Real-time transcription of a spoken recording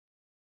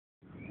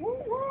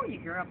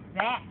your girl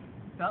back.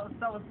 So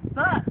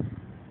sucks.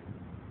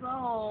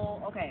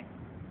 So, okay.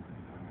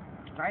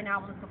 Right now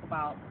I want to talk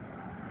about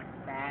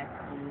fast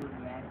food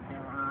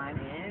restaurant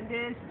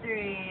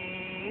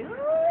industry. Woo!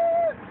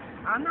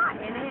 I'm not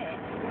in it,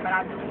 but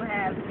I do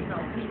have,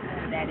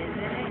 people that is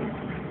in it.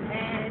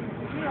 And,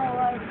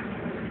 like,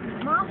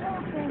 my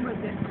whole thing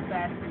with this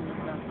fast food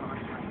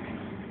restaurant, like,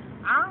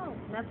 I don't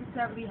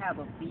necessarily have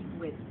a beef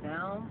with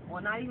them,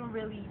 or not even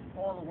really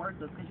all the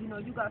workers, because,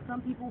 you got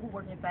some people who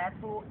work in fast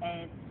food,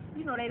 and,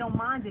 they don't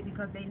mind it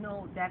because they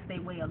know that's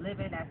their way of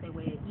living, that's their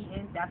way of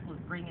eating, that's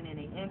what's bringing in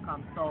their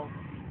income. So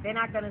they're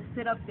not going to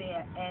sit up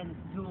there and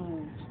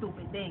do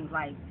stupid things,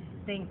 like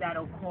things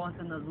that'll cause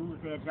them to lose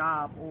their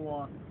job,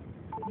 or,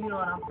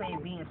 what I'm saying,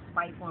 being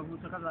spiteful and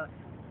rude. Because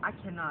I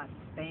cannot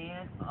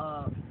stand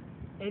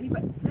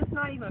anybody, just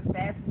not even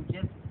fast food,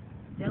 just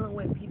dealing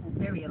with people,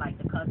 period, like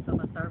the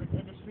customer service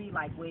industry,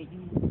 like where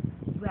you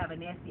have a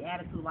nasty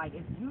attitude. Like,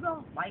 if you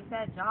don't like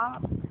that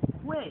job,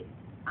 quit.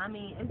 I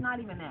mean, it's not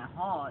even that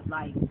hard,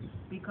 like,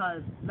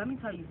 because let me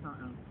tell you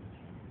something.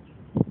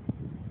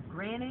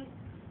 Granted,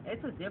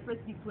 it's a difference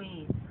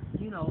between,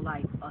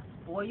 like a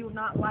spoiled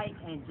not like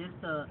and just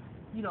a,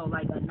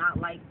 like a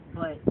not like,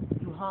 but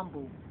you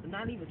humble. And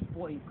not even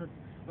spoiled, because,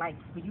 like,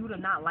 for you to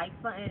not like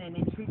something and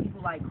then treat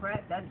people like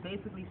crap, that's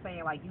basically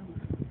saying, like,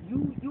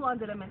 you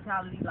under the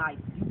mentality, like,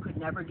 you could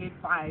never get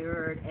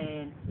fired,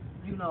 and,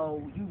 you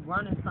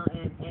running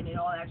something, and in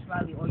all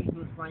actuality, all you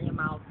do is run your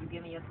mouth. You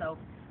giving yourself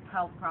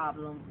health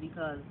problems,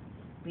 because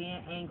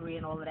being angry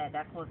and all of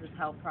that causes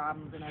health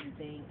problems and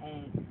everything,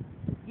 and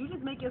you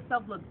just make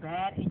yourself look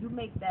bad, and you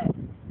make that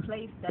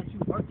place that you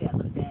work at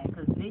look bad,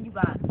 because then you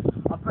got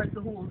a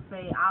person who will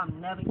say, I'll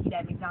never eat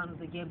at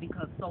McDonald's again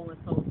because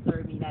so-and-so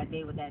served me that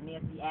day with that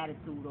nasty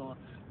attitude, or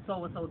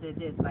so-and-so did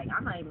this. Like,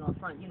 I'm not even on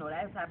front.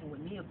 That's happened with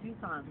me a few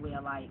times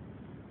where, like,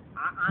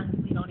 I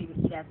honestly don't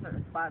even eat at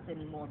certain spots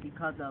anymore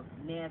because of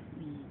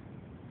nasty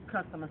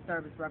customer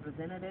service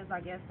representatives, I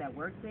guess, that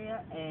work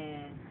there,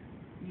 and,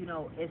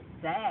 it's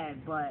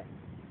sad, but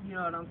you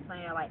know what I'm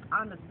saying? Like,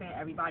 I understand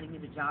everybody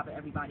needs a job and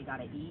everybody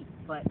gotta eat,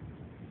 but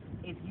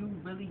if you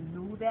really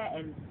knew that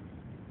and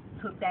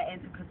took that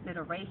into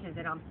consideration,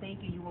 then I'm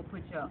thinking you would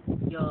put your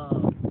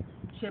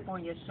chip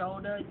on your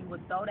shoulder. You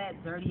would throw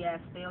that dirty ass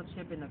stale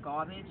chip in the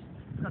garbage,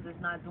 because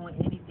it's not doing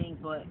anything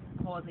but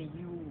causing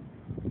you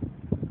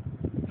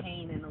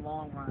pain in the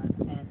long run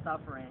and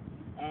suffering.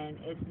 And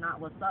it's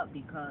not what's up,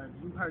 because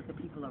you hurt the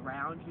people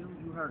around you,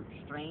 you hurt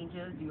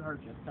strangers, you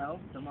hurt yourself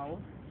the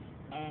most,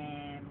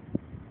 and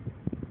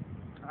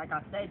like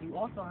I said, you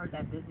also hurt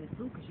that business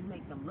too, because you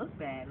make them look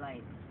bad.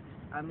 Like,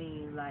 I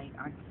mean, like,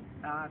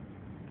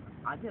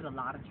 I did a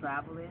lot of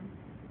traveling,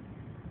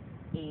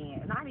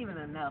 and not even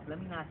enough. Let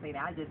me not say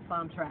that. I did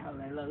some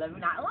traveling. Look, let me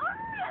not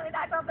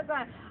jump the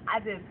gun. I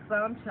did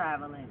some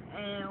traveling,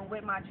 and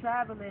with my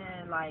traveling,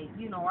 like,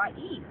 I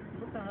eat.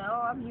 What the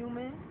hell? I'm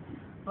human,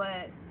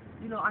 but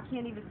I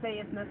can't even say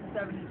it's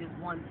necessarily just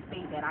one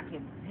state that I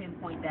can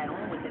pinpoint that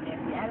on with the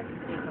nasty attitude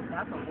thing, because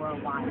that's a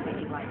worldwide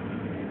thing. Like,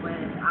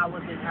 when I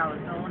was in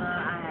Arizona,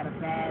 I had a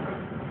bad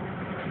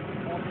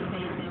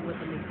altercation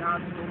with the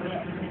McDonald's over there.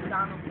 And the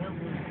McDonald's, it was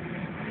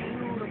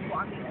beautiful.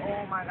 I mean,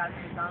 oh my gosh,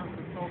 McDonald's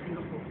was so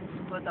beautiful.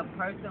 But the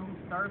person who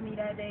served me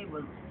that day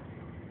was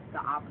the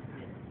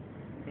opposite.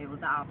 They was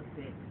the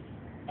opposite.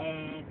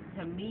 And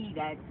to me,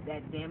 that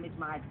damaged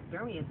my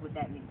experience with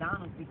that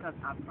McDonald's, because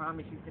I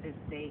promise you, to this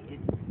day, it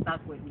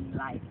stuck with me.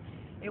 Like,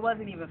 it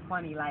wasn't even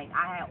funny. Like,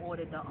 I had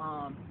ordered the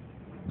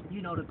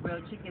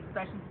grilled chicken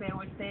special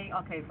sandwich thing.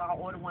 Okay, so I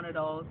ordered one of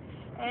those,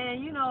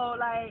 and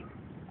like,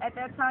 at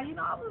that time,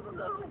 I was a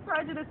little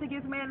prejudiced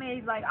against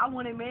mayonnaise. Like, I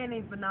wanted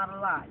mayonnaise, but not a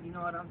lot. You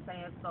know what I'm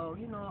saying? So,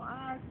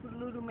 I asked for a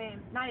little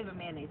not even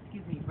mayonnaise,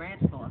 excuse me,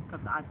 ranch sauce,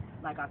 because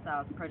like I said,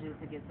 I was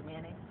prejudiced against the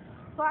mayonnaise.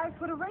 So I asked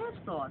for the ranch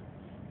sauce.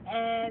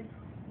 And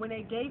when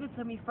they gave it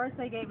to me, first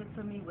they gave it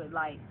to me with,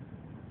 like,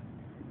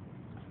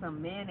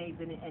 some mayonnaise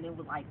in it, and it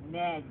was like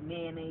mad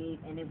mayonnaise,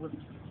 and it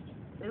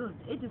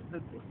just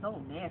looked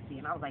so nasty.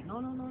 And I was like,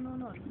 no,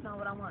 that's not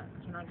what I want.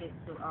 Can I get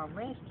the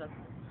ranch dressing?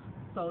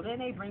 So then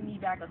they bring me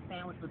back a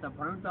sandwich with the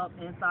burnt up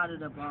inside of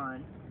the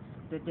bun.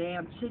 The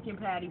damn chicken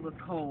patty was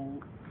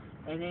cold,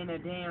 and then the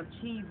damn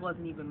cheese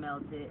wasn't even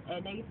melted,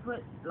 and they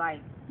put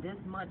like this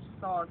much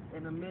sauce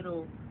in the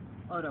middle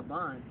of the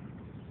bun.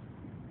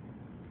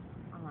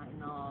 I'm like,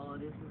 no,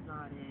 this is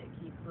not it.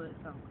 He put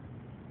some.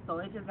 So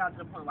it just got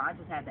to the point where I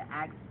just had to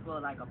ask for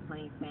like a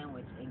plain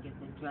sandwich and get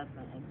the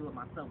dressing and do it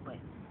myself. But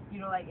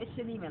like, it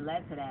shouldn't even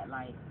led to that.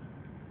 Like,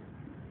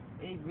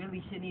 it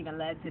really shouldn't even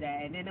led to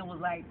that. And then it was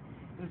like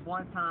this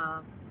one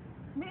time,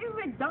 me and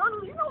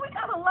McDonald's, we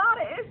got a lot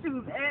of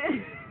issues,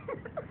 and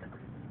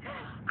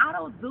I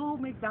don't do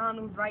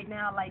McDonald's right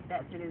now like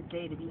that to this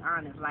day, to be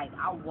honest. Like,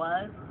 I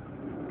was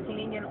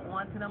clinging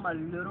onto them a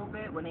little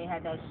bit when they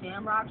had that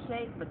Shamrock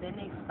Shake, but then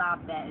they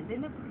stopped that. And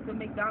then the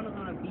McDonald's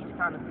on the beach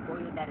kind of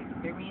spoiled that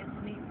experience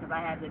for me, because I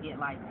had to get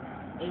like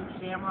 8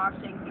 Shamrock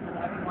Shakes, because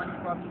everyone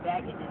who brought me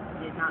back, it just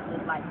did not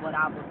look like what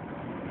I was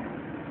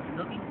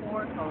looking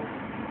for, so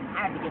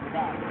I had to give it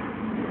back.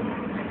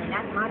 And And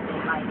that's my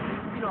thing. Like,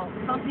 you know,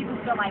 some people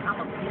feel like I'm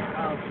a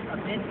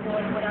bitch boy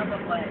or whatever,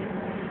 but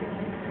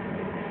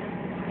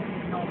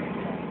no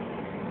respect.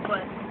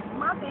 But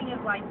my thing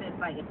is like this.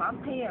 Like, if I'm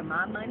paying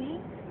my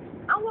money,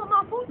 I want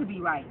my food to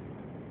be right.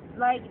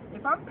 Like,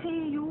 if I'm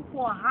paying you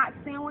for a hot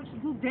sandwich,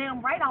 you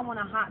damn right I want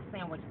a hot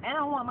sandwich. And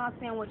I want my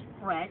sandwich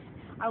fresh.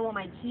 I want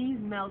my cheese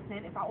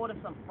melted. If I order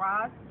some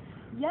fries,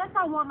 yes,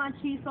 I want my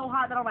cheese so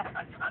hot that I'm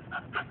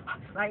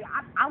like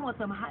I want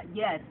some hot,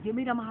 yes, give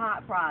me them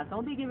hot fries.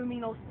 Don't be giving me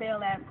no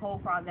stale-ass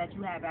cold fries that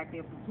you had back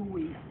there for 2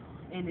 weeks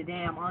in the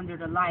damn under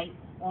the light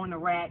on the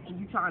rack and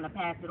you trying to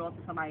pass it off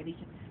to somebody.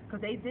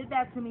 Because they did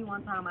that to me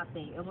one time, I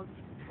think. It was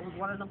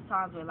one of those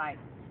times where, like,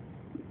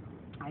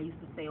 I used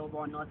to stay over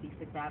on Northeast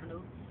 6th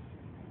Avenue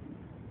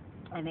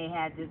and they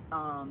had this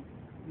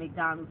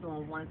McDonald's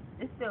on one.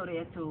 It's still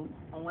there too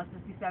on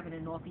 167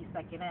 and Northeast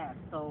Second Ave.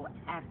 So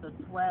after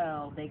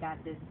 12, they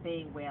got this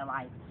thing where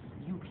like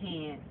you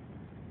can't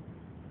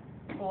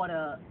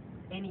order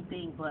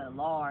anything but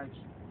large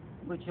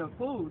with your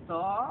food. So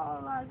I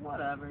was like,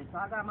 whatever. So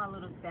I got my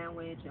little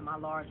sandwich and my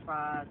large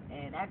fries,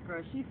 and that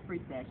girl, she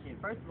freaked that shit.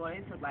 First of all,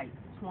 it took like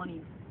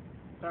 20,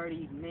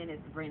 30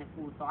 minutes to bring the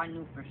food, so I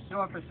knew for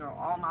sure,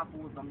 all my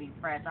food was gonna be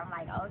fresh. I'm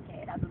like,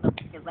 okay, that's what the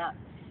fuck is up.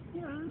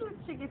 You know, the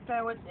chicken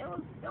sandwich, it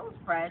was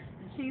fresh.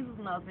 The cheese was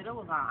melted. It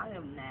was hot. Other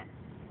than that,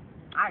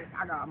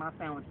 I got my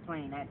sandwich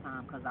plain that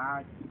time because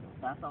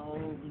that's a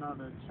whole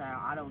nother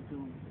child. I don't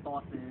do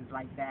sauces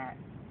like that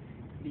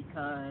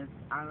because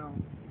I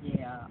don't.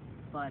 Yeah,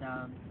 but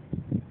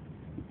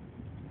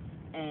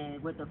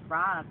and with the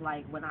fries,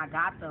 like when I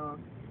got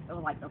them, it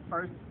was like the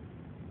first,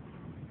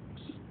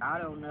 I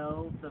don't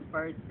know, the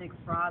first 6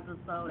 fries or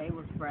so, they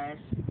was fresh.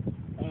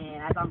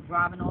 And as I'm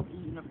driving off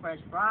eating the fresh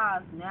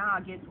fries, now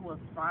I get to a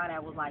fry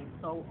that was like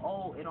so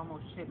old, it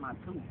almost chipped my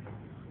tooth.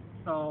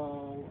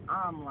 So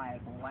I'm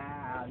like,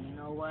 wow, you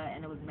know what?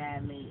 And it was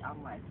mad late.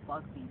 I'm like,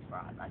 fuck these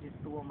fries. I just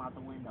threw them out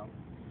the window.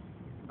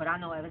 But I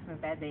know ever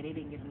since that day, they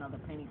didn't get another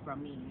penny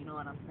from me. You know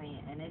what I'm saying?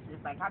 And it's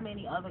just like, how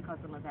many other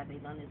customers have they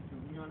done this to?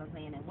 You know what I'm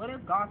saying? And what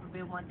if, God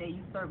forbid, one day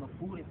you serve a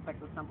food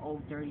inspector some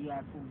old dirty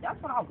ass food?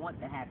 That's what I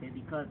want to happen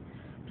because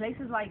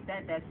places like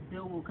that that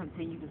still will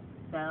continue to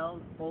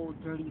sell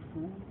old dirty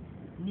food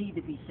need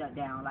to be shut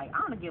down. Like,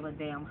 I don't give a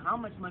damn how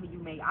much money you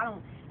make. I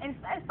don't, and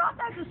stop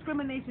that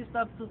discrimination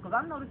stuff too, because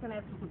I'm noticing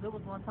that too, because there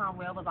was one time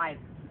where it was like,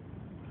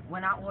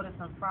 when I ordered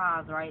some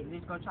fries, right,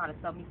 this girl tried to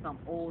sell me some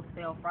old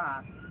stale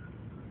fries,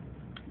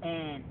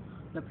 and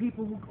the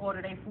people who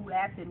order their food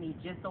after me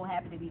just so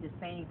happened to be the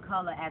same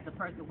color as the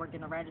person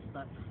working the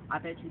register. I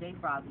bet you they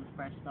fries was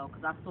fresh though,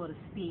 because I saw the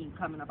steam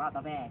coming up out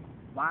the bag.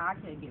 Why I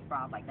couldn't get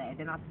fries like that? And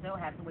then I still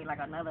had to wait like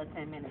another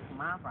 10 minutes for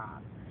my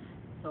fries.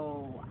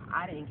 So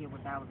I didn't get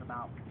what that was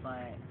about.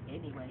 But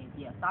anyway,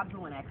 yeah, stop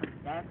doing that because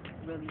that's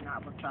really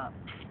not what's up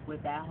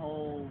with that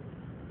whole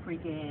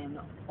freaking,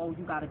 oh,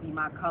 you got to be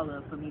my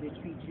color for me to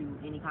treat you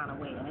any kind of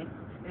way. And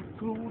it's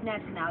two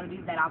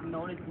nationalities that I've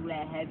noticed do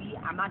that heavy.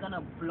 I'm not going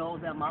to blow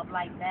them up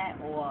like that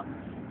or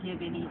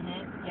give any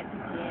hints, get to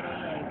quiere,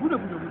 and you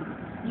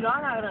know,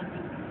 I'm not going to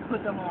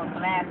put them on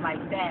blast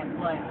like that,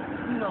 but,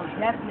 you know,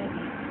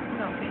 definitely, you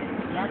know, get it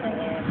together.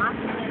 And my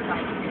thing is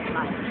like,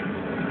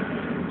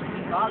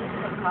 regardless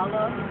of the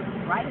color,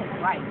 right is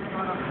right. You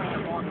know what I'm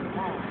saying? Wrong is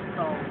wrong.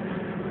 So,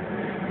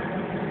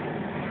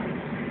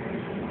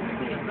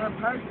 be a good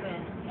person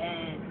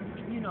and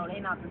you know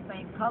they're not the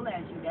same color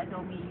as you, that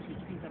don't mean you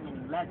should treat them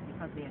any less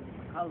because they're a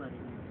different color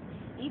than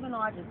you. Even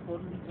though I just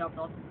totally jumped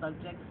off the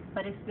subject,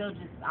 but it's still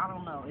just, I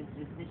don't know, it's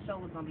just, this show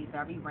is going to be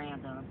very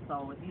random,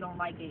 so if you don't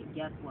like it,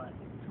 guess what?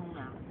 Tune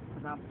out,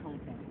 because I'm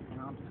tuned in, and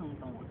I'm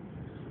tuned on.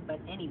 But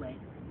anyway,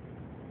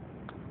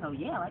 so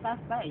yeah, like I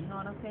say, you know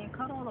what I'm saying?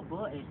 Cut all the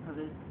bullshit,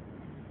 because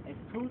it's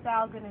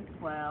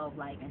 2012,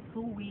 like in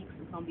 2 weeks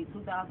it's gonna be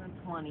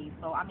 2020.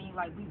 So I mean,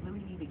 like we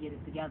really need to get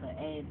it together.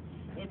 And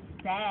it's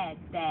sad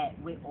that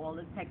with all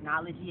the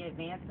technology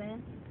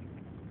advancing,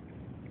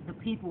 the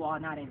people are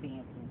not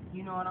advancing.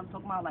 You know what I'm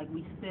talking about? Like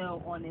we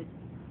still on this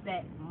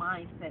set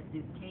mindset,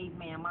 this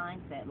caveman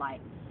mindset. Like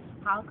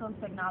how come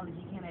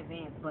technology can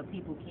advance but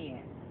people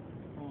can't?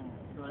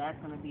 So that's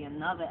gonna be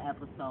another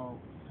episode.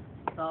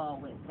 So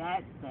with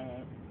that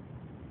said,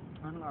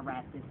 I'm gonna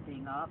wrap this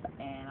thing up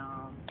and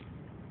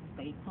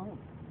stay tuned.